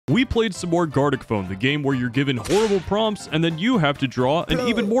we played some more Gartic Phone, the game where you're given horrible prompts and then you have to draw an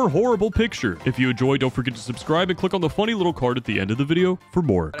even more horrible picture. If you enjoyed, don't forget to subscribe and click on the funny little card at the end of the video for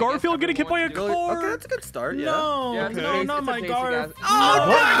more. Garfield getting hit by a car. Okay, that's a good start. Yeah. No, Yeah, no, not my Garfield. Oh,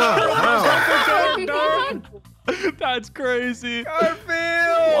 That's crazy.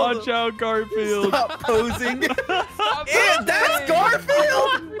 Garfield! Watch out, Garfield. Stop posing. That's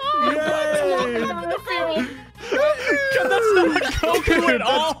Garfield! Yay! That's not Goku at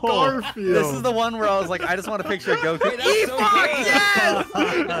all. Garfield. This is the one where I was like, I just want a picture of Goku. Wait, that's so Epoch, good. yes!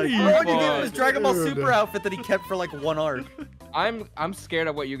 Why would you give him his Epoch. Dragon Ball Dude. Super outfit that he kept for like one arc? I'm scared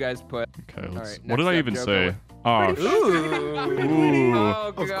of what you guys put. Okay, let's, right, what did I next even up, say? Joko. Oh, Ooh.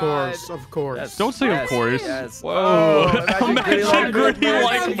 Oh, Of God. course, of course. Yes. don't say of course. Yes. Whoa. Oh, Imagine gritty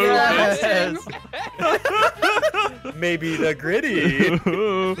like movements. Yes. Maybe the gritty.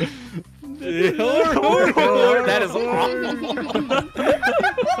 That is awful.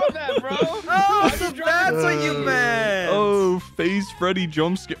 that, bro. Oh, so that's what you meant. Oh, face Freddy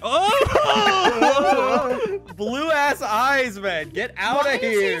jump scare. Oh! Blue ass eyes, man. Get out Why of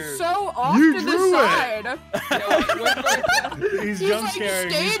is here. he so off You to drew the it. side? He's He's jump like scaring.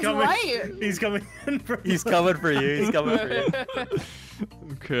 stage He's coming. right. He's coming in for He's coming for you. He's coming for you.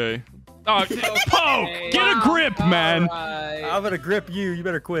 Okay. Oh, Poke! Get a grip, man. Alright. I'm gonna grip you. You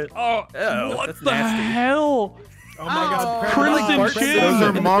better quit. Oh, Ew, what that's the nasty. hell? Oh my God! Crimson Those Chin.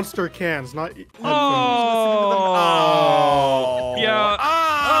 are monster cans, not headphones. Oh. Yeah.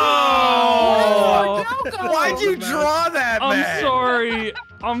 Oh. Joko. Why'd you draw that, man? I'm sorry.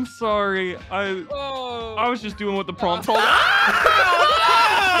 I'm sorry. I Oh. was just doing what the prompt told me. Oh!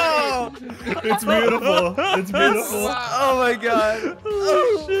 It's beautiful. It's beautiful. Oh my God.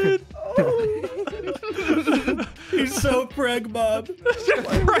 Oh shit. He's so preg, Bob.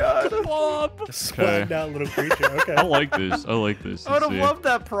 Bob. Splatted out little creature. Okay. I like this. I like this. I would Let's have see. loved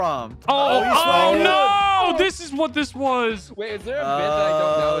that prompt. Oh no! This is what this was. Wait, is there a bit that I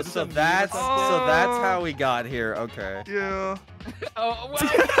don't know? Is this So a meme or that's something? how we got here. Okay. Yeah. Oh, well,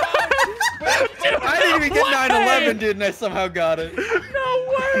 I didn't even get 9/11, didn't I? Somehow got it. No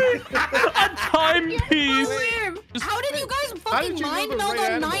way. A timepiece. How did you guys did fucking you know mind the meld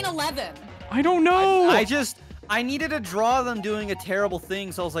right on animal? 9/11? I don't know. I needed to draw them doing a terrible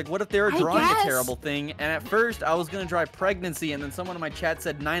thing, so I was like, what if they were drawing a guess. terrible thing? And at first, I was gonna draw pregnancy, and then someone in my chat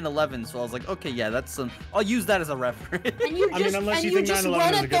said 9/11, so I was like, okay, yeah, that's some. I'll use that as a reference. And you I mean, just, unless and you you think just 9/11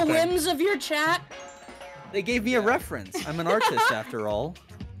 run is a at good the thing. whims of your chat? They gave me a reference. I'm an artist after all.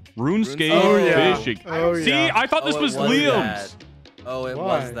 RuneScape Oh, yeah. fishing. Oh, See, yeah. I thought this was Liam's. Oh, it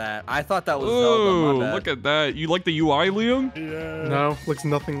Why? was that. I thought that was Zelda. Ooh, My bad. look at that. You like the UI, Liam? Yeah. No, looks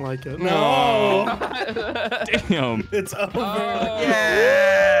nothing like it. No. Damn. It's over. Oh.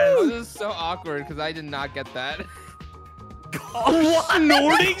 Yes! Oh, this is so awkward because I did not get that.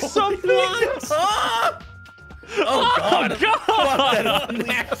 Snorting something? Oh God! God.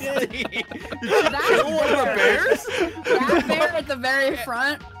 That's nasty. That One of the bears? That bear at the very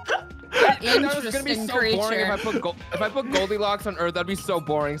front. I thought it was gonna be Interesting so boring creature. if I put Goldilocks on Earth. That'd be so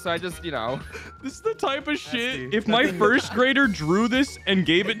boring. So I just, you know. This is the type of shit. Nasty. If my first grader drew this and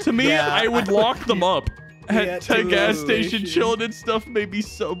gave it to me, Yeah. I would lock them up. Yeah, At a gas totally. station chilling and stuff, maybe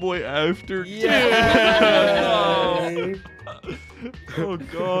Subway after. Yeah. Oh, oh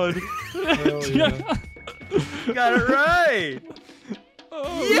God. Hell yeah. You got it right.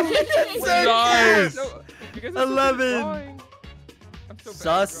 Oh, Yes, so nice. No, you guys are so 11. good drawing. I'm so bad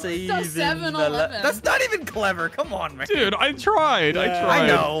at Sus drawing. even So 7, the 11. That's not even clever. Come on, man. Dude, I tried. I Yeah. tried. I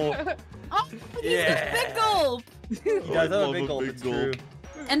know. Oh, he's Yeah. a big gulp. You guys have love a big a gulp. big It's gulp. true.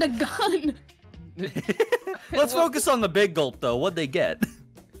 And a gun. Let's focus on the big gulp, though. What'd they get?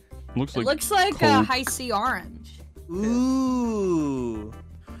 Looks It like looks like Coke. high C orange. Ooh.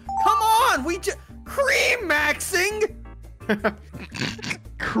 Come on, we just cream maxing.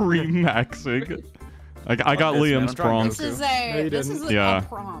 cream maxing. I got this, man. Liam's I'm trying prompt. to This is No, you this is didn't. Yeah. a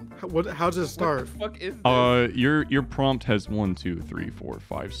prompt. What? How does it What start? the fuck is this? Your prompt has 1, 2, 3, 4,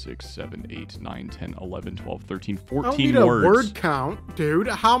 5, 6, 7, 8, 9, 10, 11, 12, 13, I don't 14 need a words. word count, dude.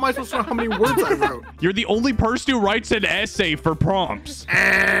 How am I supposed to know how many words I wrote? You're the only person who writes an essay for prompts.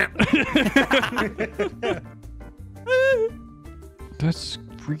 That's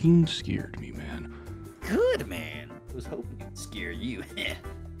freaking scared me, man. Good man. I was hoping it'd scare you.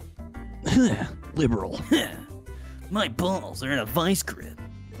 Liberal. My balls are in a vice grip.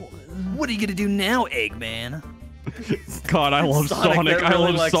 What are you gonna do now, Eggman? God, I love Sonic. that I really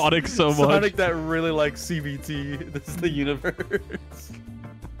love likes- Sonic so much. Sonic that really likes CBT. This is the universe.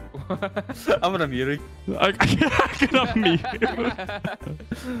 I'm gonna mute it. I cannot meet you.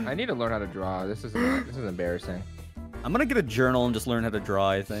 I need to learn how to draw. This is embarrassing. I'm gonna get a journal and just learn how to draw,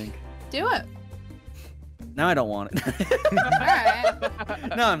 I think. Do it. Now I don't want it.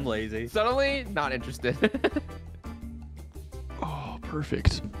 Alright. Now I'm lazy. Suddenly, not interested. Oh,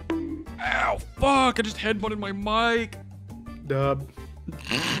 perfect. Ow, fuck, I just headbutted my mic. Dub.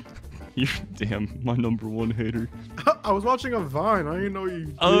 You're damn my #1 hater. I was watching a Vine. I didn't know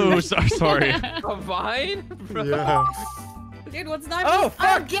you. Oh, sorry. A vine? Bro. Yeah. Dude, what's that? Oh,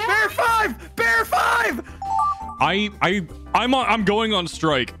 fuck! Again? Bear 5! Bear 5! I'm going on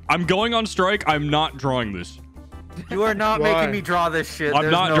strike. I'm going on strike. I'm not drawing this. You are not Why? making me draw this shit. I'm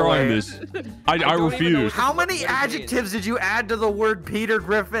There's not no drawing way. this. I don't even know refuse. what How many What it adjectives did you add to the word Peter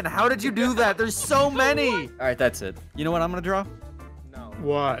Griffin? How did you do that? There's so many. All right, that's it. You know what I'm gonna draw? No.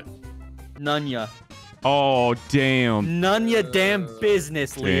 What? None ya. Oh, damn. None ya damn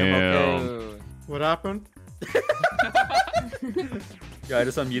business, Liam. Okay. Ooh. What happened? Yeah, I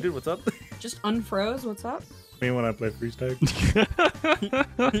just unmuted. What's up? Just unfroze. What's up? Me when I play freestyle.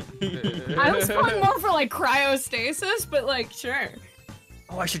 I was going more for like cryostasis, but like, sure.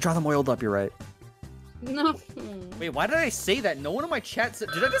 Oh, I should draw them oiled up. You're right. No. Wait, why did I say that? No one in my chat said.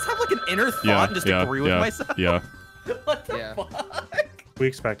 Did I just have like an inner thought Yeah, and just yeah, agree with yeah, myself? yeah, What the Yeah. fuck? We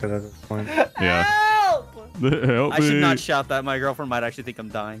expected it at this point. yeah. Help! Help I should me. not shout that. My girlfriend might actually think I'm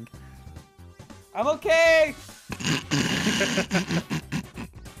dying. I'm okay.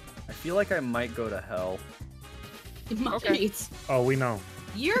 I feel like I might go to hell. Might. Oh, we know.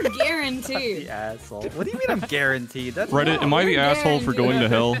 You're The guaranteed. asshole. What do you mean I'm guaranteed? That's Reddit, am I the You're asshole for going to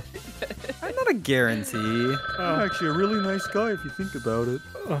hell? I'm not a guarantee. I'm actually a really nice guy if you think about it.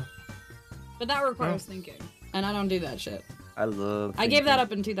 But that requires thinking. And I don't do that shit. I love. I gave that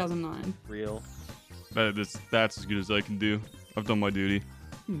up in 2009. Real. That's as good as I can do. I've done my duty.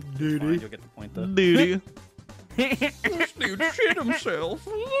 Fine, Duty. you'll get the point though. Duty. This dude shit himself.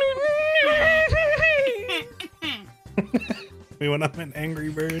 Me when I'm an angry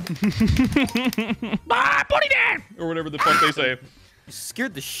bird. Ah, put it down! Or whatever the fuck they say. You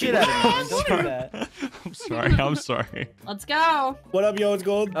scared the shit out of me. Man. Don't do that. I'm sorry. I'm sorry. Let's go. What up, yo? It's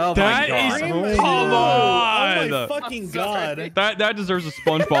Gold. Oh That my is god. come Oh my on. fucking I'm sorry. god. That deserves a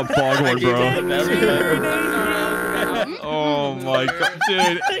SpongeBob foghorn, bro. Oh my god,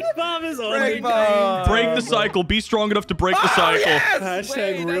 dude! Bob is on Break Bob. Break the cycle. Be strong enough to break the cycle.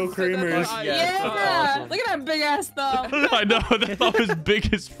 Hashtag real creamers. That's Yes, that's Yeah. awesome. Look at that big ass thumb. I know that thumb is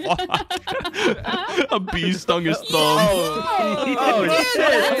big as fuck. A bee stung his thumb. Oh Dude, shit!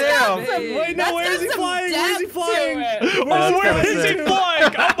 that's got Damn. some- Wait, no, that's where got is he some flying? Where is he depth to flying? it. Oh, that's where kinda is he sick. flying?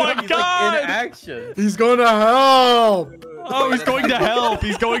 Oh my He's like in god! action. He's going to hell. Oh, he's going to help.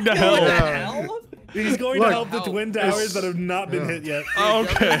 He's going to help. Hell? He's going Look, to help the twin towers that have not been hit yet.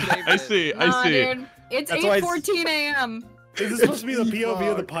 Okay, I see. I Nah, see. dude. It's That's why 8:14 a.m. Is this supposed to be the POV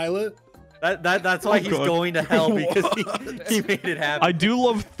of the pilot? That's why Oh, he's God. going to hell because he made it happen. I do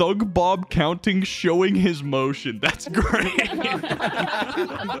love Thug Bob counting, showing his motion. That's great.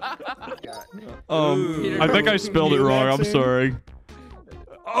 I think I spelled it wrong. I'm sorry.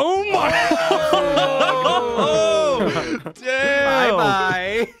 Oh my! Oh, damn! Bye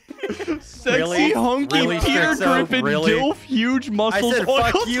bye. Sexy, Really? hunky Really, Peter Strixo? Griffin, Really? Dilf, huge I muscles. said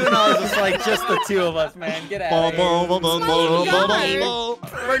fuck you, and I was just like, just the two of us, man. Get out of here.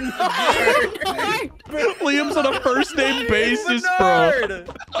 We're not. Liam's on a first name basis, bro.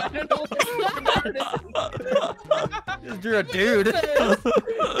 Just drew a dude.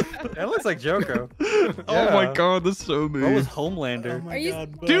 That looks like Joko. Oh my god, that's so What mean. was Homelander? Are you-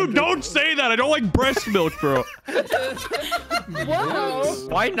 Dude, don't say that. I don't like breast milk, bro. Whoa.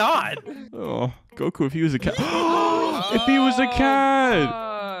 Why not? Oh, Goku, if he was a cat. If he was a cat.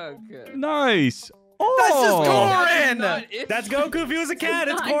 Fuck. Nice. That's just Oh. Goran. That's Goku if he was a cat.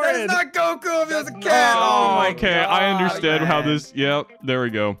 It's That That Goran. is not Goku if it was a cat. Oh my okay, god. I understand how man. this. Yep, there we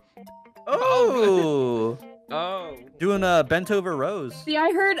go. Oh. Oh. Doing a bent over rose. See,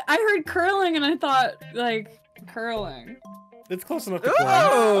 I heard curling and I thought like curling. It's close enough to Goran.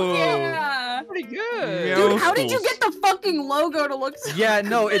 Oh. Yeah. Pretty good. Yeah. Dude, how did you schools. get the fucking logo to look so Yeah,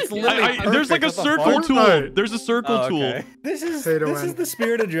 no, it's literally There's like a perfect. What the circle fuck? tool. Fortnite. There's a circle Oh, tool. okay. This is Pay to this win. is the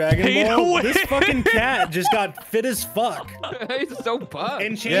spirit of Dragon Pay to Ball. win. This fucking cat just got fit as fuck He's so buff.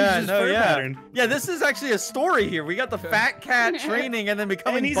 and changed Yeah, his no, fur yeah. pattern. Yeah, this is actually a story here. We got the fat cat training and then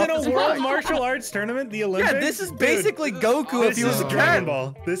becoming And he's buff in a as world fuck. martial arts tournament, the Olympics. Yeah, this is Dude, basically Goku if this he was is a Dragon cat.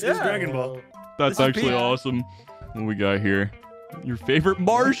 Ball. This is Yeah. Dragon Ball. That's This is actually peak. awesome. What we got here? Your favorite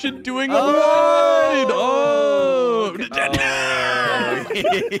Martian doing a Oh. ride. Oh. Oh.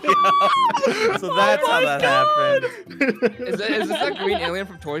 So that's how that happened. Is this that green alien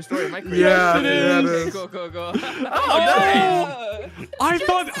from Toy Story? Am I crazy? Yeah, it it is. is. Cool, cool, cool. Oh, nice. I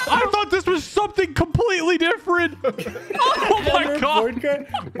thought this was something completely different. Oh my god!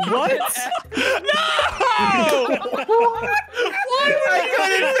 What? No! I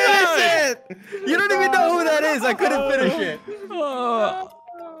couldn't finish it. You don't even know who that is. I couldn't finish it.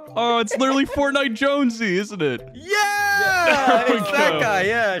 Oh, it's literally Fortnite Jonesy, isn't it? Yeah, There we it's that go. guy.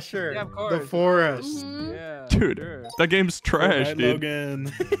 Yeah, sure. Yeah, of The course. forest. Mhm. Yeah, Dude, sure. that game's trash, Fortnite dude.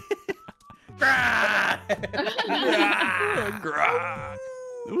 Logan.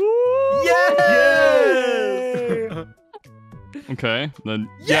 Ooh. Yes! Okay, then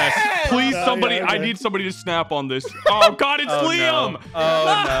Yes! yes, please Oh, somebody. yeah, I okay. need somebody to snap on this. Oh god, it's Oh, Liam. no.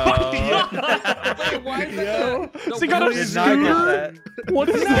 Oh Wait, why is Yo. that? Has he got a no! Did not get scooter? that. What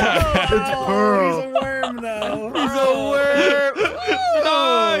is that? Pearl. He's a worm now. He's a worm.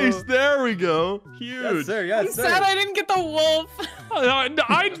 Nice. There we go. Yes, Huge. sir. I'm Yes, sad sir. I didn't get the wolf. I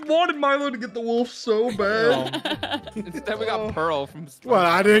wanted Milo to get the wolf so bad. Instead, we got Pearl from. What?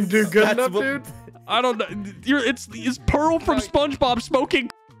 I didn't do good That's enough, what- dude. I don't know. It's Pearl from SpongeBob smoking,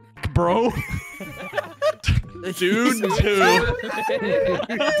 bro. Dude, two.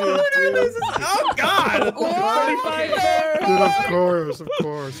 Oh God! Dude, of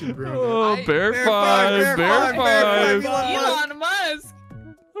course, you ruined it. Oh, bear five, bear five. Elon Musk.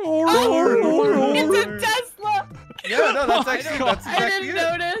 Oh, It's a Tesla. Yeah, no, that's actually that's I exactly didn't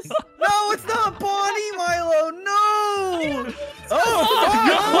it. notice. No, it's not Bonnie, Milo. No.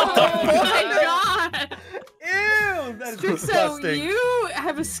 Oh, what the Oh fuck? my god. Ew, that is So disgusting. you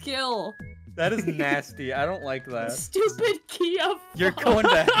have a skill. That is nasty. I don't like that. Stupid Kia. You're going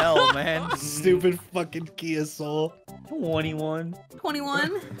to hell, man. Stupid fucking Kia Soul. 21.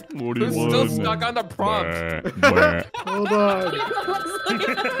 21. Who's still stuck on the prompt? Hold on.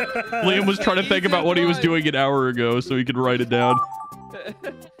 Liam was trying to think about what he was doing an hour ago so he could write it down.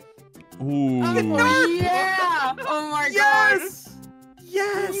 Ooh. Oh, yeah. Oh my god. Yes.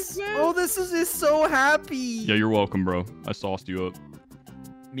 Yes. Oh, this is so happy. Yeah, you're welcome, bro. I sauced you up.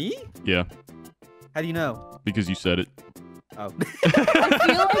 Me? Yeah, How do you know? because you said it. Oh. I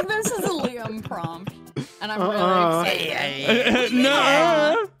feel like this is a Liam prompt, and I'm really excited.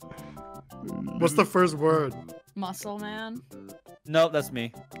 No. What's the first word? Muscle man. No, that's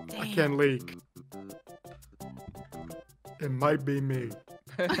me. I can't leak. It might be me.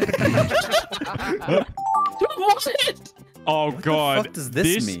 What? Oh god. What does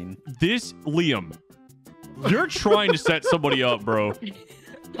this mean? This Liam. You're trying to set somebody up, bro.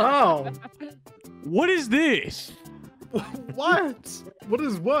 Oh. What is this? What? What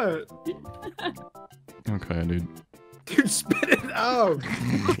is what? Okay, dude. Dude, spit it out.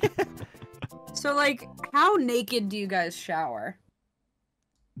 So, like, how naked do you guys shower?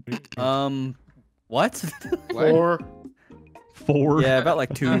 What? Four. 4. Yeah, about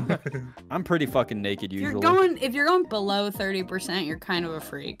like 2. I'm pretty fucking naked usually. If you're going below 30%, you're kind of a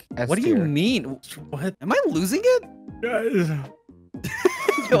freak. What do you mean? What? Am I losing it? Guys.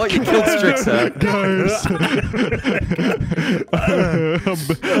 Oh, you killed Strixer. Guys.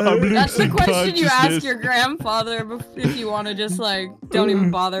 I'm That's the losing question you ask consciousness. your grandfather if you want to just like don't even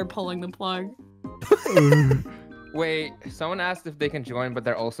bother pulling the plug. Wait, someone asked if they can join, but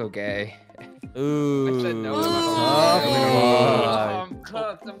they're also gay. Ooh. I said no. Oh, I'm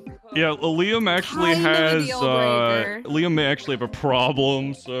cooked. I'm cooked. Yeah, Liam actually Kind of a has deal breaker. Liam may actually have a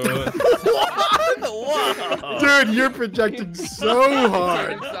problem, so Whoa. Dude, you're projecting so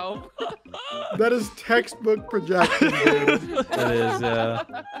hard. Himself. That is textbook projecting, dude. That is, oh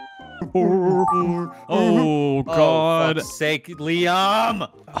Oh, god. fuck's sake, Liam!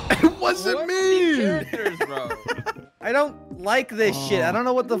 It wasn't What me. characters, bro? I don't like this shit. I don't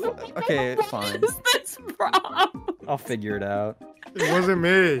know what the Okay, What fine. is this from? I'll figure it out. It wasn't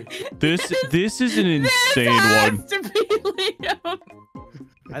me. This is an This insane has one. to be Liam.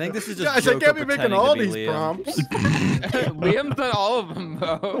 I think this is just Guys, I Joko can't be making pretending all to be these Liam. prompts. Liam's done all of them,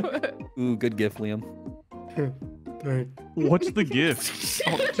 bro. Ooh, good gift, Liam. Thank- What's the gift?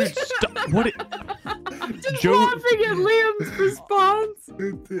 Oh, dude, stop. What? Just Joe- laughing at Liam's response.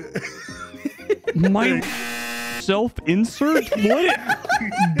 My self-insert? What?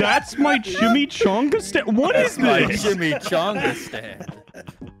 That's my chimichanga stand? What is My this? chimichanga stand.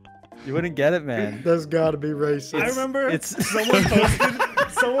 You wouldn't get it, man. That's gotta be racist. I remember it's-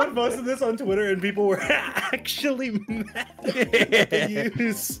 someone posted this on Twitter and people were actually mad at the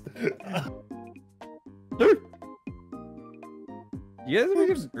use. You guys ever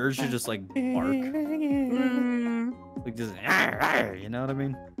get an urge to just like bark? Mm, Like just, you know what I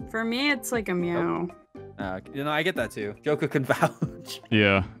mean? for me, it's like a meow. You know, I get that too. JOKO can vouch.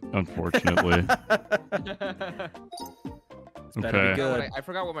 Yeah, unfortunately. Okay. Good. I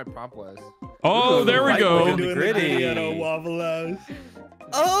forgot what my prompt was. Oh, there we go. Doing gritty. Waffle House.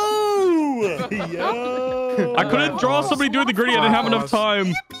 Oh! Yo! I couldn't draw somebody doing the gritty. I didn't have enough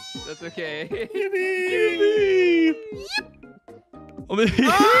time. That's okay. Yippee!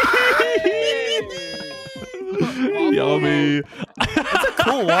 Yummy. That's a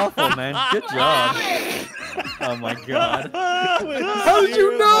cool waffle, man. Good job. Oh my god. How did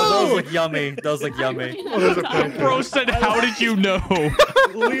you know? Those look yummy. Those look yummy. Bro said, how did you know?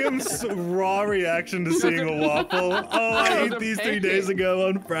 Liam's raw reaction to seeing a waffle. Oh, I ate these 3 days ago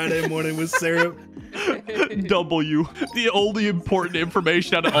on Friday morning with syrup. W. The only important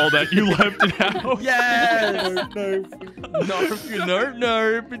information out of all that, you left it out. Yes!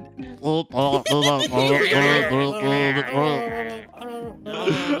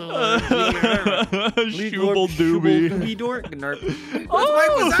 Shooble doobie. Whoa.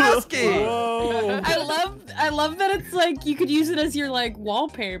 I love that it's like you could use it as your like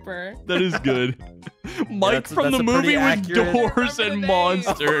wallpaper. That is good. Mike that's from the a movie pretty with accurate- doors and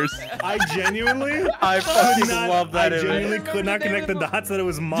monsters. I genuinely fucking love that I genuinely image. could not connect the dots that it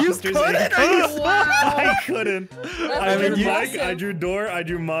was monsters. couldn't? I couldn't. I drew mean, Mike, I drew door, I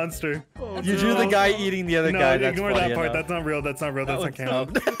drew monster. You drew the guy eating the other No, guy. That's ignore funny that part. enough. That's not real. That's not real. That's not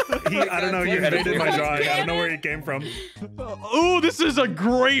canon. That I don't know. He invaded my drawing. I don't know where he came from. Oh, this is a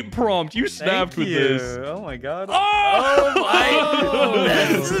great prompt. You snapped with this. Oh my god. Oh, my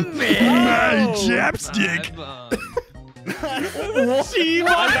That's man. chapstick. I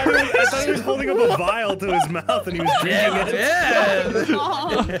thought he was holding up a vial to his mouth and he was drinking it.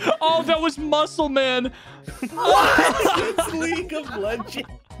 Yeah. Oh, that was Muscle Man. It's League of Legends.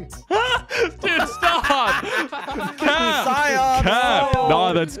 Dude, stop. Cap. Psyops. Cap. No.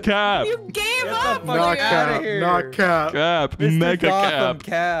 Nah, that's Cap. You gave Get up. the fuck Not outta cap. here. Not cap. Cap. Mr. Mega Gotham Cap.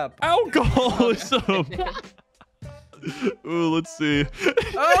 Cap. Alcoholism. Ooh, let's see. Oh,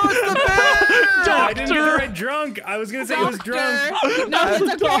 it's the bear! I didn't get the Doctor. right drunk. I was gonna say he was drunk. No,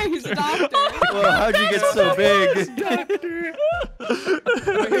 it's okay. He's a doctor. Well, how'd you get so big? Doctor.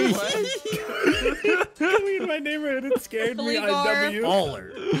 Wait, what? In my neighborhood, it scared me. IW.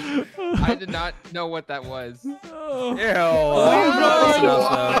 Baller. I did not know what that was. Ew. Oh, Close no. enough,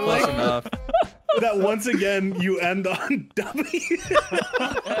 though. Close enough. That once again you end on W.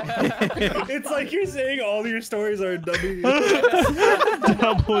 It's like you're saying all your stories are W.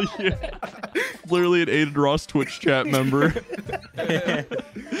 W. Literally an Aiden Ross Twitch chat member.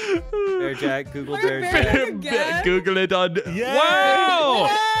 Bear Jack, Google We're Bear bear. Jack. Again? Google it on. Yeah. Wow.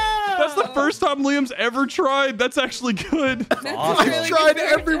 Yeah. That's the first time Liam's ever tried. That's actually good. That's awesome. really Tried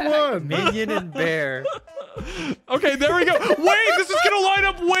good. everyone. Minion and Bear. Okay, there we go. Wait, this is gonna line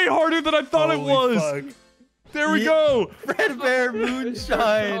up way harder than I thought it Holy was. fuck. There we Yeah. go. Red Bear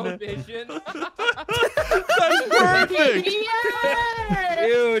Moonshine. Vision. That's perfect. Yeah.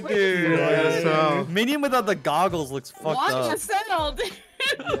 Ew, dude. Yes, how? Minion without the goggles looks fucked Wanting up. a settled.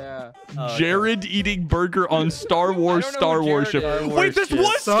 Yeah. Oh, okay. Jared eating burger on Star Wars I don't know Star who Wars Jared ship. is. Star Wait, Wars this ship.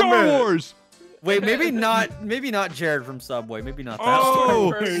 was Star Summit. Wars. Wait, maybe not Jared from Subway. Maybe not that.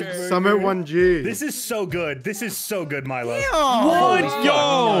 Oh. Burger. Summit 1G. This is so good. This is so good, Milo. What? Holy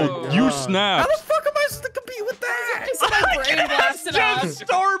Yo, fuck. you How snapped. the fuck am I supposed to compete with that? Just my brain blasted off. Just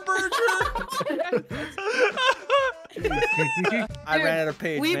Star Burger. I ran out of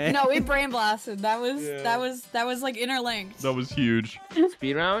page, man. We brain blasted. That was like interlinked. That was huge.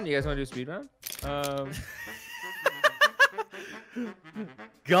 Speed round? You guys want to do speed round?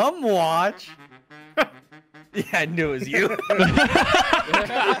 Gum watch. Yeah, I knew it was you.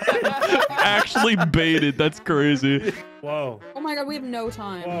 Actually baited. That's crazy. Whoa. Oh my god, we have no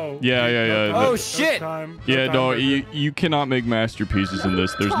time. Whoa. Yeah. Oh shit! Time. Yeah, time, no, baby. you cannot make masterpieces in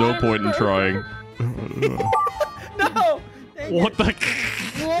this. There's no point in trying. No. What the?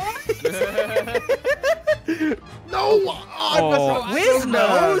 No! Oh. Whiz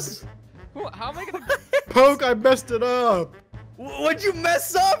nose. How am I gonna? Poke, I messed it up. What'd you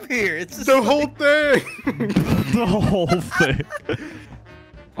mess up here? It's just The whole thing. The whole thing.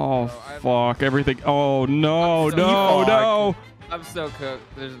 Oh fuck! Everything. Oh no! No! I'm so cooked.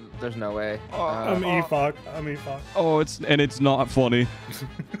 There's no way. I'm E-Fuck. I'm E-Fuck. Oh, it's not funny.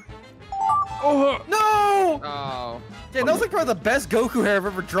 Oh, no. Oh. Yeah, that was like probably the best Goku hair I've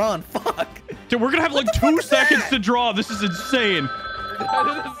ever drawn. Fuck. dude, we're gonna have like 2 seconds to draw. This is insane.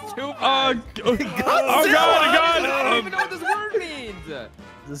 That is stupid. Oh god! I don't even know what this word means.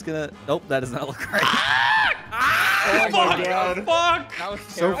 Just gonna. Nope, that does not look right. Oh my god. Fuck! That was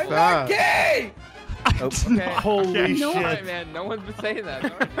So terrible. fast. Gay. Okay. Holy All shit. right, man. No one's been saying that.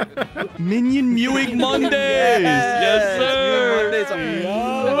 All right. Minion Mewing Mondays. Yes, sir. Mondays.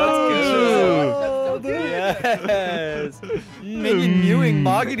 Yes. Minion mewing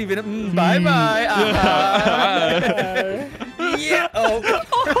Moggity Venom. Bye bye. Yeah. Oh.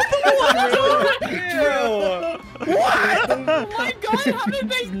 What? Oh my god, how did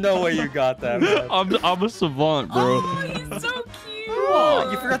they? There's no way you got that, man. I'm a savant, bro. Oh, he's so cute. Oh,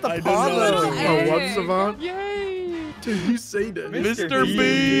 you forgot the I paw didn't know though. that. Oh, what, Savant? Yay! Dude, you say that. Mr. You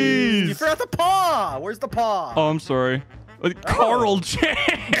Beast. forgot the paw. Where's the paw? Oh, I'm sorry. Carl J.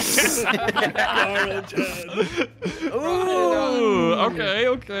 Carl Jen. Ooh,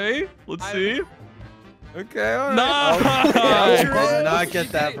 okay. Let's see. Okay, all right. Nah. I did True. not get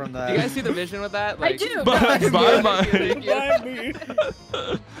that from Do that. you guys see the vision with that? I do. Bye. Thank you. Buy me.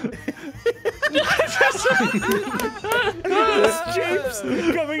 This shapes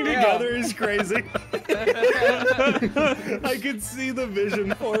coming together is crazy. I could see the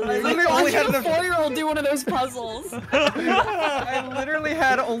vision I forming. literally only had Watching a enough. 4-year-old do one of those puzzles. I literally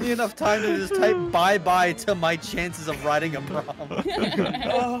had only enough time to just type bye-bye to my chances of writing a prom.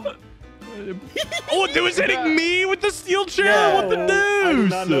 Oh, it was hitting me with the steel chair. Yeah. What the I did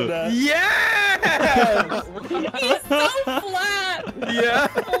not know news? that. Yes! He's so flat. Yeah.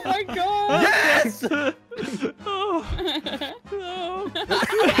 Oh my god. Yes! Oh.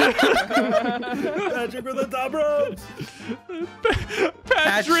 Patrick with the top ropes.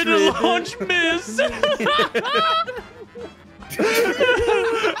 Patrick Patrick. launch miss.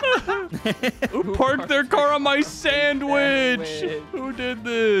 Who parked their car on my sandwich? Sandwich. Who did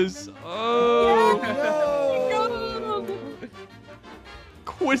this? Oh.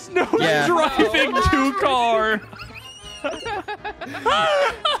 Quizno Yeah. driving 2-car.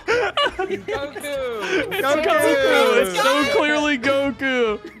 Goku! It's Goku. It's so clearly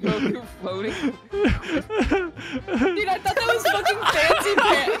Goku. Goku floating. Dude, I thought that was fucking fancy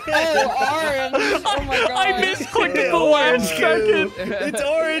pants. Oh, orange. Oh my god. I misclicked at the last second. It's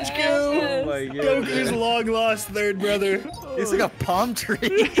Orange Goo. Oh my Goku's god. long lost third brother. It's like a palm tree.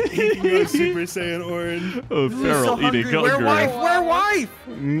 Eating a Super Saiyan Orange. Oh, So Feral eating hungry. Where wife? Gallagher. Where wife?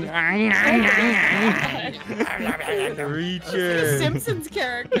 The Reacher. Simpsons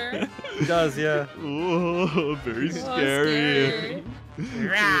character. He does, yeah. Oh, very Oh, scary. Oh!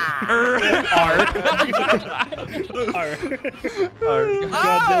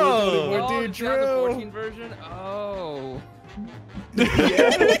 Oh, Dude, is that the true. 14 version? Oh.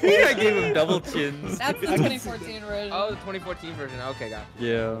 I gave him double chins. That's the 2014 version. Oh, the 2014 version. Okay, got it.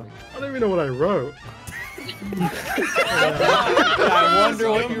 Yeah. I don't even know what I wrote. I wonder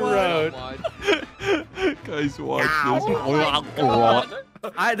what you wrote. Guys, watch God.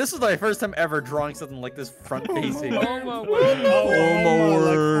 this. This is my first time ever drawing something like this front facing. Oh, my word. Oh,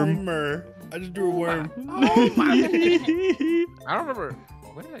 worm. like Homer. I just drew a worm. I don't remember.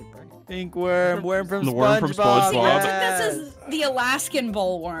 What did I write? Pink worm, worm from The SpongeBob. worm from SpongeBob. See, I Bob. think Yes. this is the Alaskan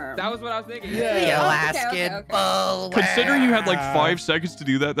bullworm. That was what I was thinking. Yeah. The Oh, Alaskan okay. bullworm. Considering you had like 5 seconds to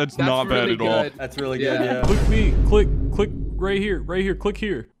do that, that's not bad really at all. good. That's really Yeah. good, yeah. Click me. Click right here. Click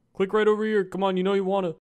here. Click right over here. Come on, you know you wanna.